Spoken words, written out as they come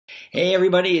Hey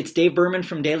everybody, it's Dave Berman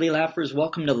from Daily Laughers.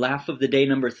 Welcome to Laugh of the Day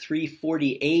number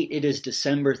 348. It is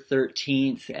December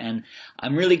 13th, and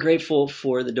I'm really grateful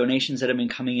for the donations that have been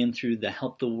coming in through the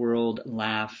Help the World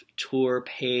Laugh tour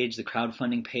page, the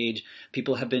crowdfunding page.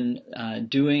 People have been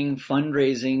doing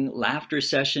fundraising laughter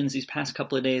sessions these past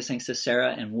couple of days, thanks to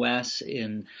Sarah and Wes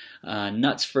in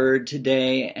Knutsford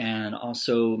today, and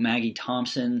also Maggie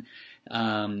Thompson.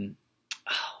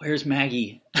 Where's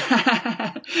Maggie?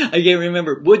 I can't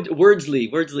remember.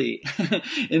 Wordsley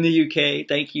in the UK.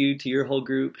 Thank you to your whole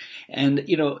group. And,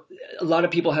 you know, a lot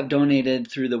of people have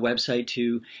donated through the website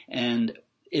too. And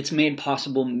it's made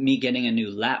possible me getting a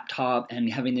new laptop, and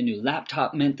having the new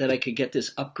laptop meant that I could get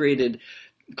this upgraded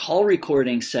call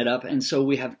recording set up. And so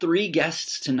we have 3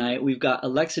 guests tonight. We've got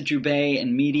Alexa Drubay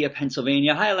in Media,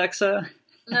 Pennsylvania. Hi, Alexa.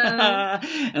 Hello.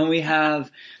 And we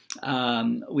have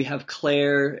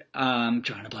Claire. I'm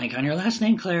drawing a blank on your last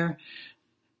name, Claire.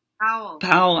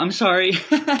 Powell. I'm sorry.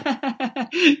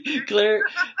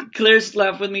 Claire's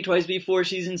laughed with me twice before.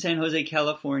 She's in San Jose,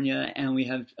 California. And we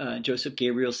have Joseph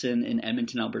Gabrielson in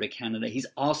Edmonton, Alberta, Canada. He's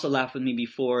also laughed with me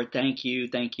before. Thank you.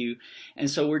 And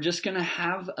so we're just going to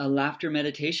have a laughter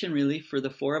meditation, really, for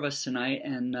the 4 of us tonight,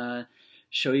 and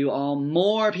show you all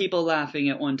more people laughing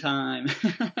at one time.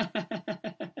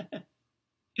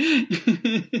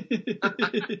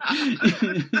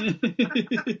 Oh.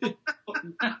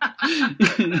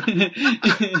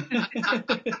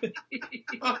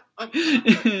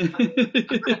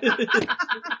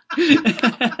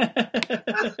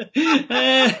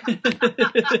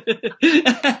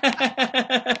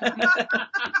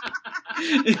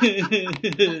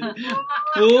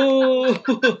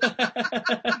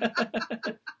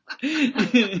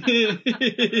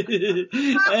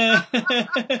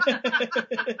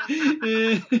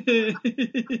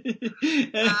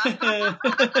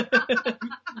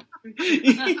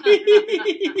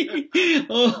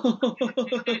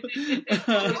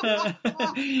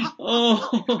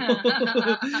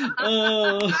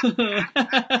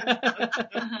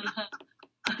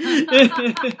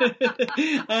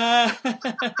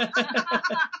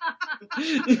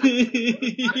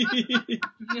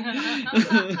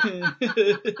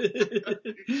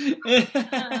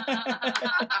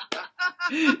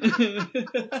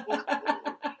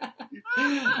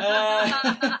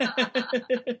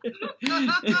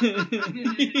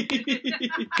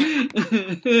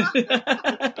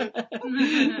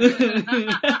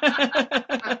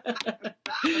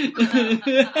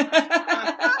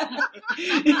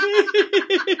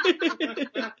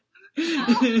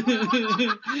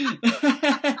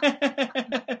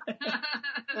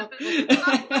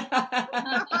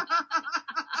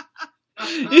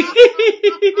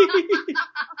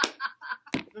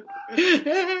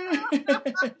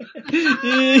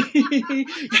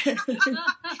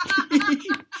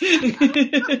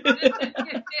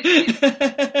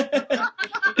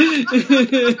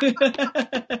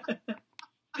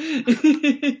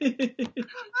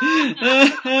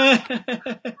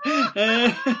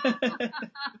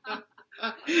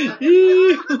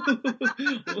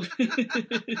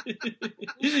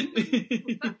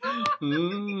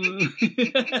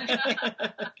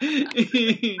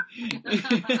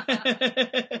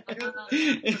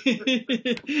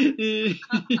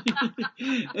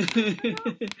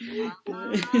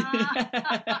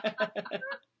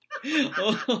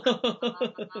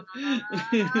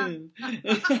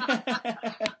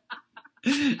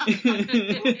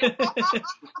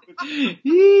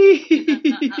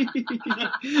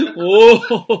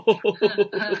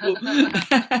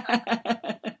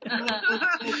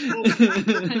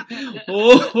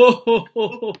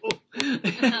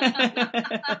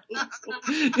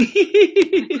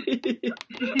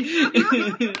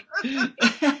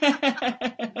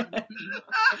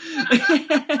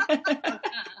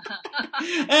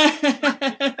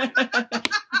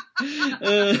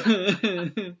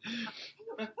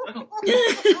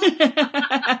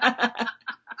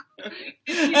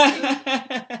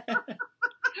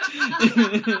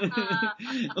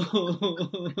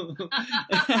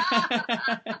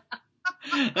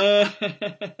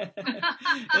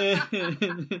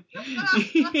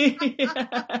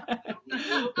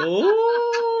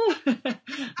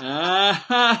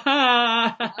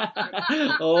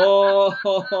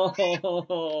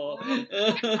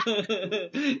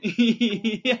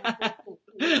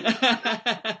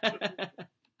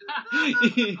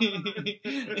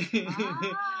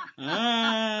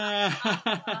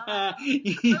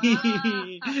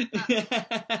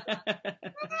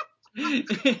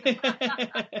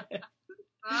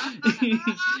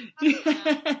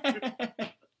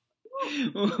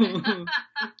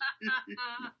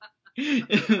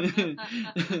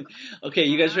 Okay,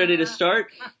 you guys ready to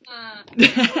start?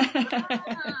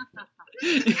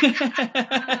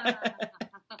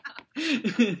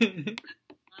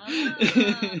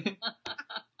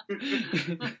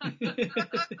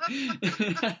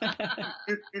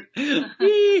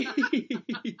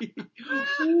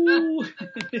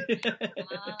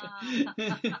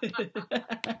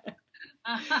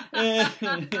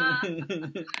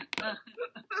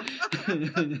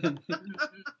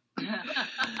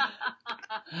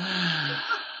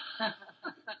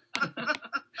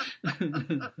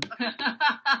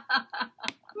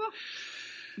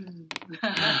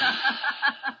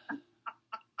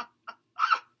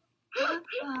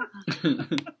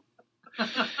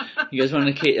 You guys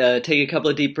want to take a couple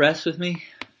of deep breaths with me?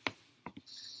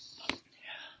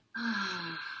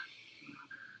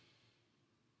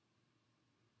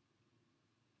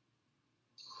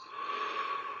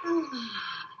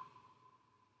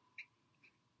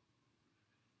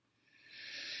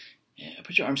 Yeah,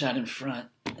 put your arms out in front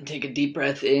and take a deep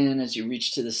breath in as you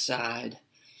reach to the side.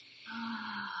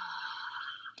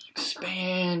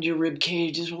 Expand your rib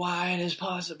cage as wide as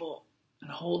possible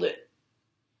and hold it.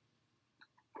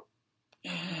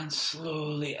 And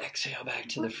slowly exhale back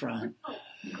to the front.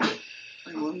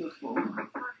 Wonderful.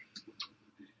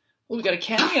 Oh, we got a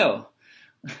cameo.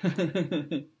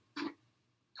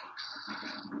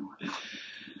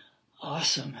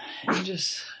 Awesome. And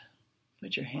just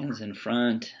put your hands in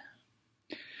front.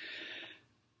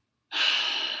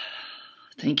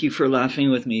 Thank you for laughing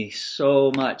with me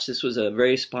so much. This was a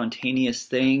very spontaneous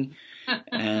thing.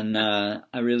 And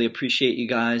I really appreciate you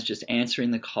guys just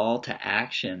answering the call to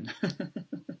action.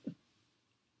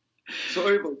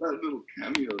 Sorry about that little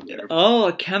cameo there.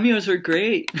 Oh, cameos are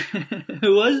great.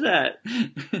 Who was that?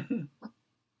 It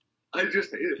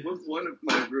was one of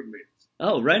my roommates.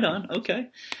 Oh, right on. Okay.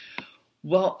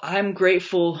 Well, I'm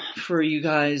grateful for you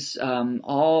guys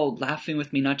all laughing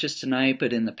with me, not just tonight,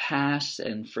 but in the past,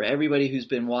 and for everybody who's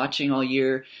been watching all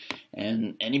year,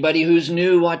 and anybody who's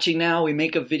new watching now. We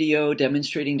make a video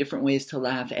demonstrating different ways to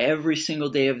laugh every single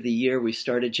day of the year. We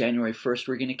started January 1st.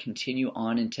 We're going to continue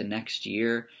on into next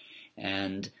year,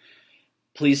 and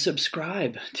please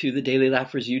subscribe to the Daily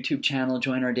Laughers YouTube channel,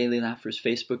 join our Daily Laughers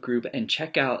Facebook group, and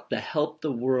check out the Help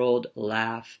the World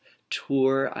Laugh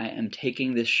tour. I am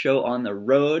taking this show on the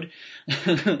road.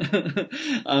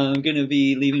 I'm going to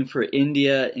be leaving for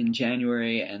India in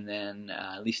January, and then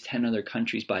at least 10 other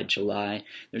countries by July.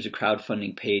 There's a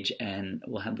crowdfunding page, and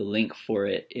we'll have the link for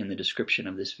it in the description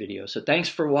of this video. So thanks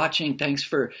for watching. Thanks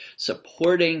for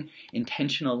supporting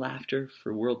intentional laughter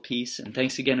for world peace. And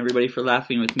thanks again, everybody, for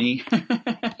laughing with me. Thank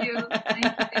you.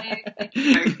 Thank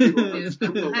you. Thank you.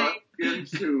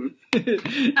 Soon. Good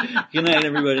night,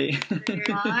 everybody.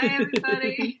 Bye,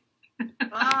 everybody.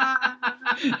 Bye.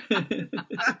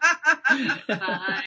 Bye.